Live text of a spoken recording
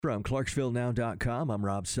From ClarksvilleNow.com, I'm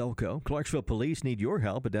Rob Selko. Clarksville police need your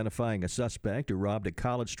help identifying a suspect who robbed a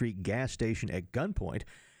College Street gas station at gunpoint.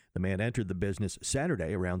 The man entered the business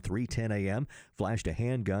Saturday around 3:10 a.m., flashed a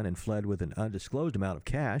handgun, and fled with an undisclosed amount of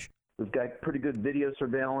cash. We've got pretty good video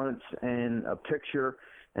surveillance and a picture,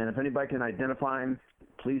 and if anybody can identify him,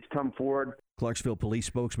 please come forward. Clarksville Police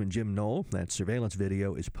spokesman Jim Knoll. That surveillance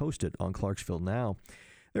video is posted on Clarksville Now.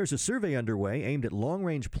 There's a survey underway aimed at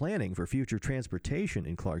long-range planning for future transportation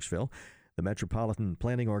in Clarksville. The Metropolitan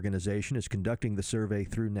Planning Organization is conducting the survey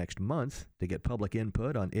through next month to get public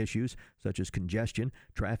input on issues such as congestion,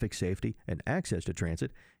 traffic safety, and access to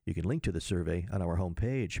transit. You can link to the survey on our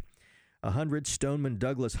homepage. 100 Stoneman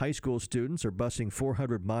Douglas High School students are busing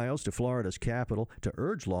 400 miles to Florida's capital to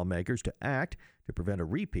urge lawmakers to act to prevent a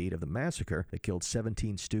repeat of the massacre that killed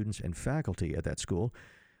 17 students and faculty at that school.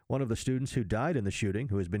 One of the students who died in the shooting,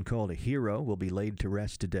 who has been called a hero, will be laid to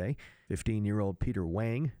rest today. 15-year-old Peter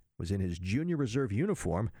Wang was in his junior reserve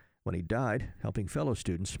uniform when he died, helping fellow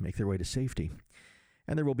students make their way to safety.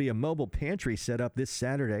 And there will be a mobile pantry set up this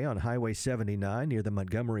Saturday on Highway 79 near the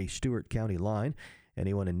Montgomery-Stewart County line.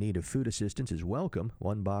 Anyone in need of food assistance is welcome,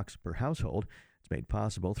 1 box per household. It's made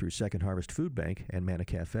possible through Second Harvest Food Bank and Manna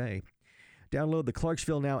Cafe. Download the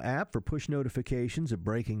Clarksville Now app for push notifications of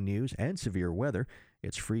breaking news and severe weather.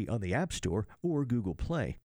 It's free on the App Store or Google Play.